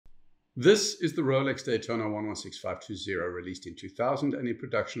This is the Rolex Daytona 116520 released in 2000 and in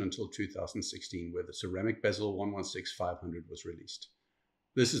production until 2016, where the ceramic bezel 116500 was released.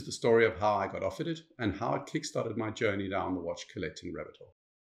 This is the story of how I got offered it and how it kickstarted my journey down the watch collecting rabbit hole.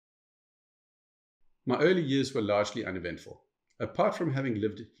 My early years were largely uneventful. Apart from having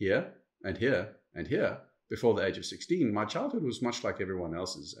lived here and here and here before the age of 16, my childhood was much like everyone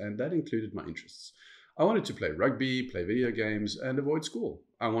else's, and that included my interests. I wanted to play rugby, play video games, and avoid school.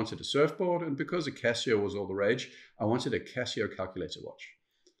 I wanted a surfboard, and because a Casio was all the rage, I wanted a Casio calculator watch.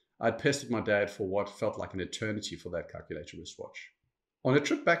 I'd pestered my dad for what felt like an eternity for that calculator wristwatch. On a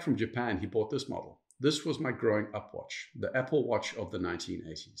trip back from Japan, he bought this model. This was my growing up watch, the Apple Watch of the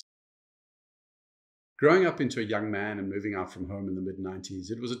 1980s. Growing up into a young man and moving out from home in the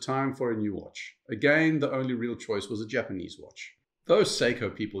mid-90s, it was a time for a new watch. Again, the only real choice was a Japanese watch. Those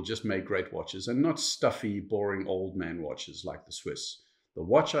Seiko people just made great watches and not stuffy, boring old man watches like the Swiss. The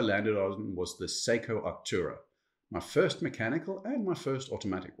watch I landed on was the Seiko Arctura, my first mechanical and my first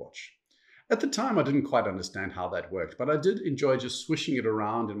automatic watch. At the time, I didn't quite understand how that worked, but I did enjoy just swishing it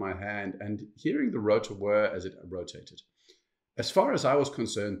around in my hand and hearing the rotor whir as it rotated. As far as I was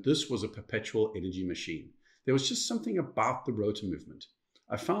concerned, this was a perpetual energy machine. There was just something about the rotor movement.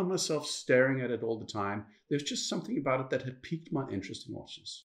 I found myself staring at it all the time. There was just something about it that had piqued my interest in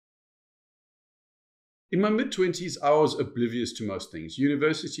watches. In my mid-20s, I was oblivious to most things.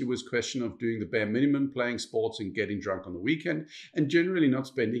 University was a question of doing the bare minimum, playing sports and getting drunk on the weekend, and generally not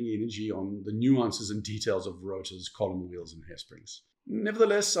spending energy on the nuances and details of rotors, column wheels, and hairsprings.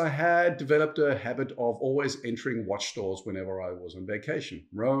 Nevertheless, I had developed a habit of always entering watch stores whenever I was on vacation.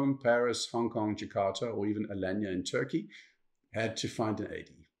 Rome, Paris, Hong Kong, Jakarta, or even Alanya in Turkey. Had to find an AD,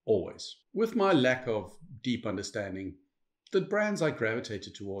 always. With my lack of deep understanding, the brands I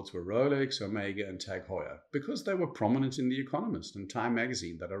gravitated towards were Rolex, Omega, and Tag Heuer, because they were prominent in The Economist and Time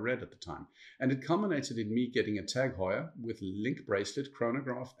magazine that I read at the time, and it culminated in me getting a Tag Heuer with link bracelet,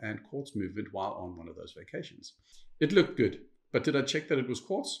 chronograph, and quartz movement while on one of those vacations. It looked good, but did I check that it was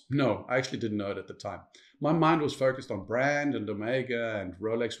quartz? No, I actually didn't know it at the time. My mind was focused on brand, and Omega and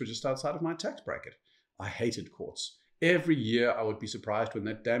Rolex were just outside of my tax bracket. I hated quartz. Every year I would be surprised when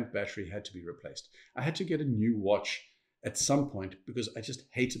that damn battery had to be replaced. I had to get a new watch at some point because I just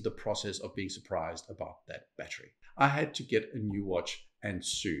hated the process of being surprised about that battery. I had to get a new watch, and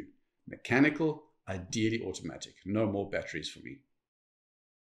soon. Mechanical, ideally automatic. No more batteries for me.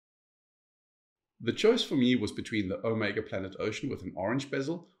 The choice for me was between the Omega Planet Ocean with an orange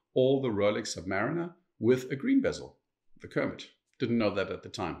bezel or the Rolex Submariner with a green bezel, the Kermit. Didn't know that at the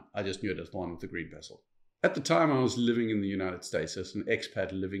time. I just knew it as the one with the green bezel. At the time, I was living in the United States as an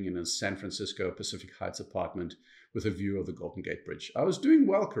expat living in a San Francisco Pacific Heights apartment with a view of the Golden Gate Bridge. I was doing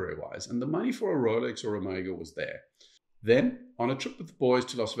well career-wise, and the money for a Rolex or Omega was there. Then, on a trip with the boys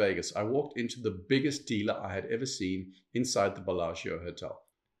to Las Vegas, I walked into the biggest dealer I had ever seen inside the Bellagio Hotel.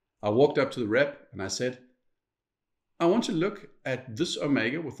 I walked up to the rep and I said, I want to look at this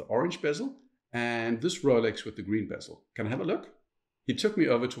Omega with the orange bezel and this Rolex with the green bezel. Can I have a look? He took me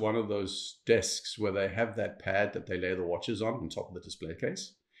over to one of those desks where they have that pad that they lay the watches on top of the display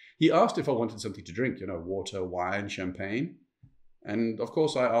case. He asked if I wanted something to drink, water, wine, champagne. And of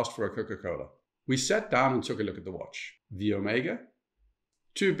course, I asked for a Coca-Cola. We sat down and took a look at the watch. The Omega,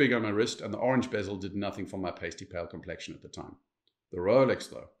 too big on my wrist, and the orange bezel did nothing for my pasty pale complexion at the time. The Rolex,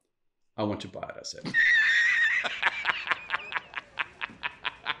 though, I want to buy it, I said.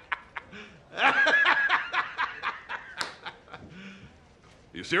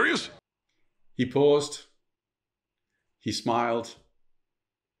 You serious? He paused. He smiled.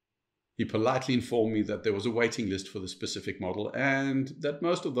 He politely informed me that there was a waiting list for the specific model and that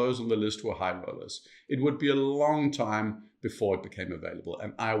most of those on the list were high rollers. It would be a long time before it became available,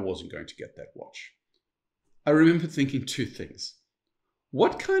 and I wasn't going to get that watch. I remember thinking two things.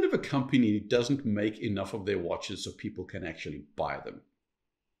 What kind of a company doesn't make enough of their watches so people can actually buy them?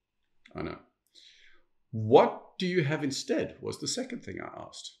 I know. What do you have instead was the second thing I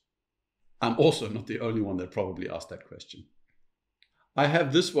asked. I'm also not the only one that probably asked that question. I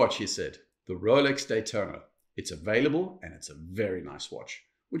have this watch, he said, the Rolex Daytona. It's available and it's a very nice watch.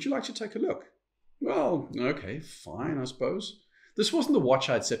 Would you like to take a look? Well, okay, fine, I suppose. This wasn't the watch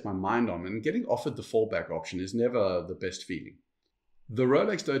I'd set my mind on, and getting offered the fallback option is never the best feeling. The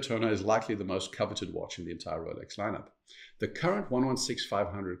Rolex Daytona is likely the most coveted watch in the entire Rolex lineup. The current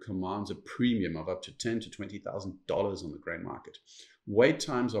 116500 commands a premium of up to $10,000 to $20,000 on the gray market. Wait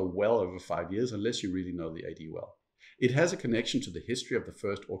times are well over 5 years unless you really know the AD well. It has a connection to the history of the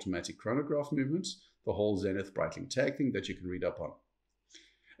first automatic chronograph movements, the whole Zenith Breitling tag thing that you can read up on.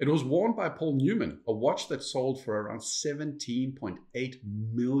 It was worn by Paul Newman, a watch that sold for around $17.8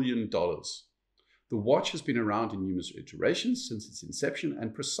 million. The watch has been around in numerous iterations since its inception,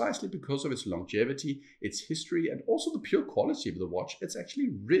 and precisely because of its longevity, its history, and also the pure quality of the watch, it's actually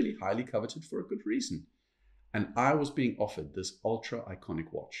really highly coveted for a good reason. And I was being offered this ultra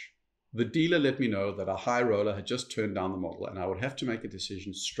iconic watch. The dealer let me know that a high roller had just turned down the model and I would have to make a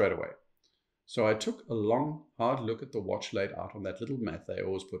decision straight away. So I took a long, hard look at the watch laid out on that little mat they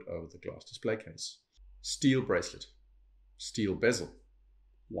always put over the glass display case. Steel bracelet, steel bezel,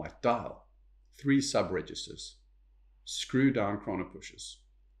 white dial, 3 sub-registers, screw-down chrono pushers,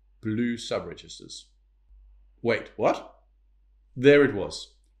 blue sub-registers. Wait, what? There it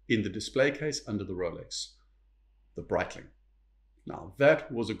was, in the display case under the Rolex, the Breitling. Now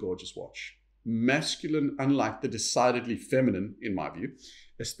that was a gorgeous watch. Masculine, unlike the decidedly feminine, in my view,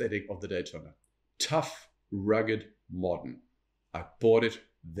 aesthetic of the Daytona. Tough, rugged, modern. I bought it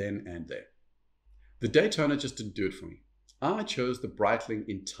then and there. The Daytona just didn't do it for me. I chose the Breitling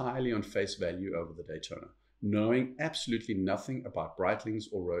entirely on face value over the Daytona, knowing absolutely nothing about Breitling's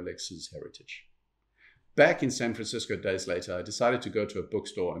or Rolex's heritage. Back in San Francisco days later, I decided to go to a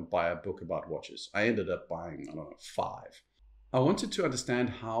bookstore and buy a book about watches. I ended up buying, 5. I wanted to understand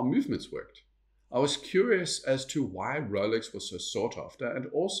how movements worked. I was curious as to why Rolex was so sought after, and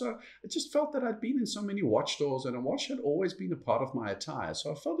also I just felt that I'd been in so many watch stores and a watch had always been a part of my attire,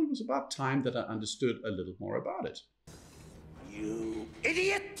 so I felt it was about time that I understood a little more about it. You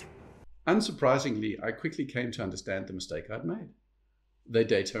idiot! Unsurprisingly, I quickly came to understand the mistake I'd made. The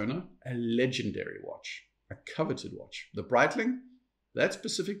Daytona, a legendary watch, a coveted watch. The Breitling, that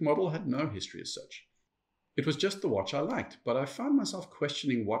specific model had no history as such. It was just the watch I liked, but I found myself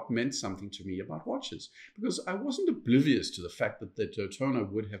questioning what meant something to me about watches, because I wasn't oblivious to the fact that the Daytona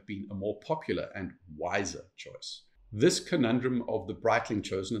would have been a more popular and wiser choice. This conundrum of the Breitling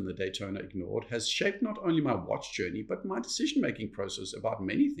chosen and the Daytona ignored has shaped not only my watch journey, but my decision-making process about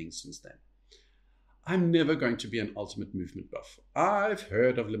many things since then. I'm never going to be an ultimate movement buff. I've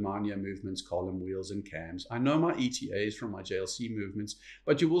heard of Lemania movements, column wheels and cams. I know my ETAs from my JLC movements,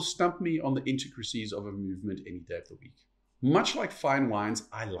 but you will stump me on the intricacies of a movement any day of the week. Much like fine wines,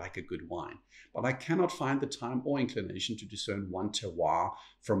 I like a good wine, but I cannot find the time or inclination to discern one terroir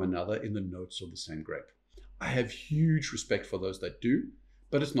from another in the notes of the same grape. I have huge respect for those that do,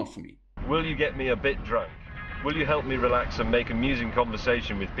 but it's not for me. Will you get me a bit drunk? Will you help me relax and make amusing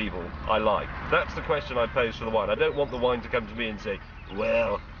conversation with people I like? That's the question I pose for the wine. I don't want the wine to come to me and say,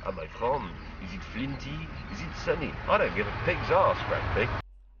 well, am I from? Is it flinty? Is it sunny? I don't give a pig's arse, frankly.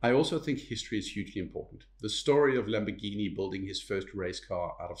 I also think history is hugely important. The story of Lamborghini building his first race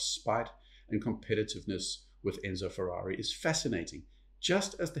car out of spite and competitiveness with Enzo Ferrari is fascinating,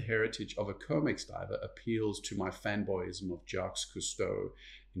 just as the heritage of a Comex diver appeals to my fanboyism of Jacques Cousteau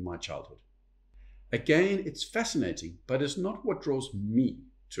in my childhood. Again, it's fascinating, but it's not what draws me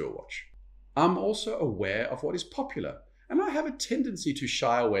to a watch. I'm also aware of what is popular, and I have a tendency to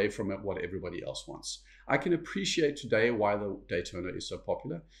shy away from what everybody else wants. I can appreciate today why the Daytona is so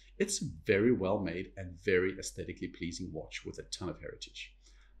popular. It's a very well made and very aesthetically pleasing watch with a ton of heritage.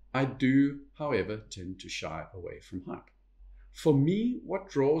 I do, however, tend to shy away from hype. For me, what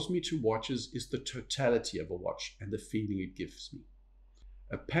draws me to watches is the totality of a watch and the feeling it gives me.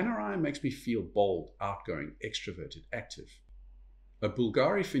 A Panerai makes me feel bold, outgoing, extroverted, active. A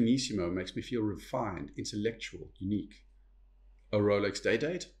Bulgari Finissimo makes me feel refined, intellectual, unique. A Rolex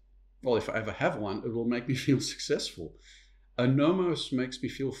Day-Date? Well, if I ever have one, it will make me feel successful. A Nomos makes me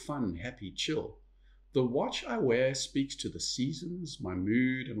feel fun, happy, chill. The watch I wear speaks to the seasons, my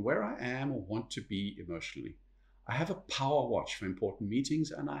mood, and where I am or want to be emotionally. I have a power watch for important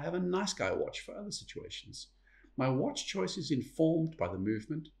meetings, and I have a nice guy watch for other situations. My watch choice is informed by the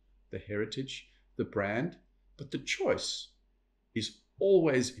movement, the heritage, the brand, but the choice is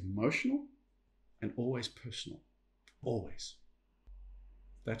always emotional and always personal. Always.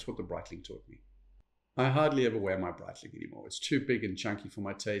 That's what the Breitling taught me. I hardly ever wear my Breitling anymore. It's too big and chunky for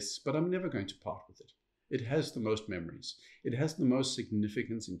my tastes, but I'm never going to part with it. It has the most memories. It has the most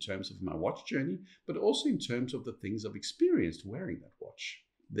significance in terms of my watch journey, but also in terms of the things I've experienced wearing that watch.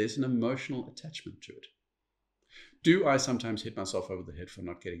 There's an emotional attachment to it. Do I sometimes hit myself over the head for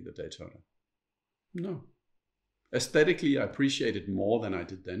not getting the Daytona? No. Aesthetically, I appreciate it more than I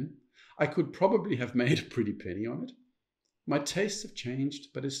did then. I could probably have made a pretty penny on it. My tastes have changed,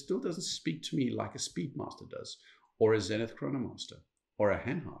 but it still doesn't speak to me like a Speedmaster does, or a Zenith Chronomaster, or a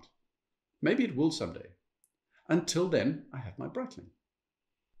Hanhart. Maybe it will someday. Until then, I have my Breitling.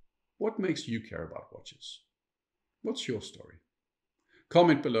 What makes you care about watches? What's your story?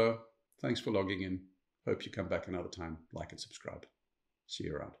 Comment below. Thanks for logging in. Hope you come back another time. Like and subscribe. See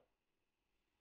you around.